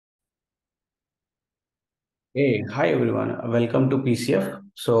Hey, hi everyone. Welcome to PCF.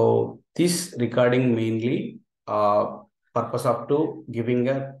 So this recording mainly purpose of to giving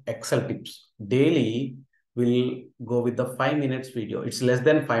a Excel tips. Daily we'll go with the 5 minutes video. It's less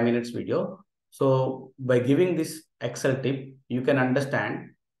than 5 minutes video. So by giving this Excel tip, you can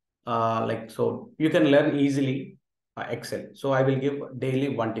understand so you can learn easily Excel. So I will give daily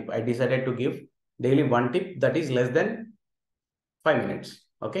one tip. I decided to give daily one tip that is less than 5 minutes.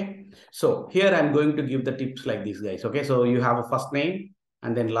 Okay. So here I'm going to give the tips like these guys. Okay. So you have a first name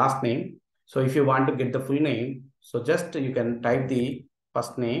and then last name. So if you want to get the full name, so just you can type the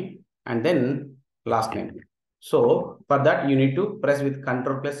first name and then last name. So for that, you need to press with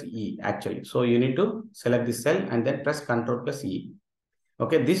Ctrl plus E actually. So you need to select this cell and then press Ctrl plus E.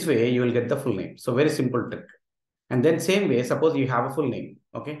 Okay. This way you will get the full name. So very simple trick. And then same way, suppose you have a full name.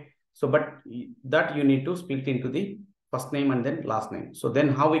 Okay. So, but that you need to split into the first name and then last name. So then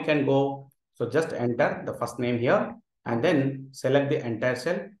how we can go? So just enter the first name here and then select the entire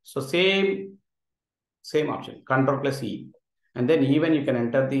cell. So same option, Ctrl plus E. And then even you can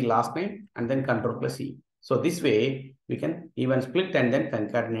enter the last name and then Ctrl plus E. So this way we can even split and then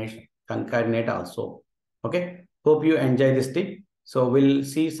concatenate also. Okay. Hope you enjoy this tip. So we'll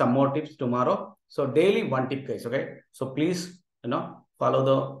see some more tips tomorrow. So daily one tip guys. Okay. So please, follow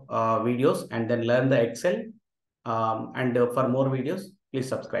the videos and then learn the Excel. And for more videos, please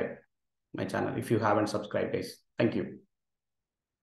subscribe my channel if you haven't subscribed guys. Thank you.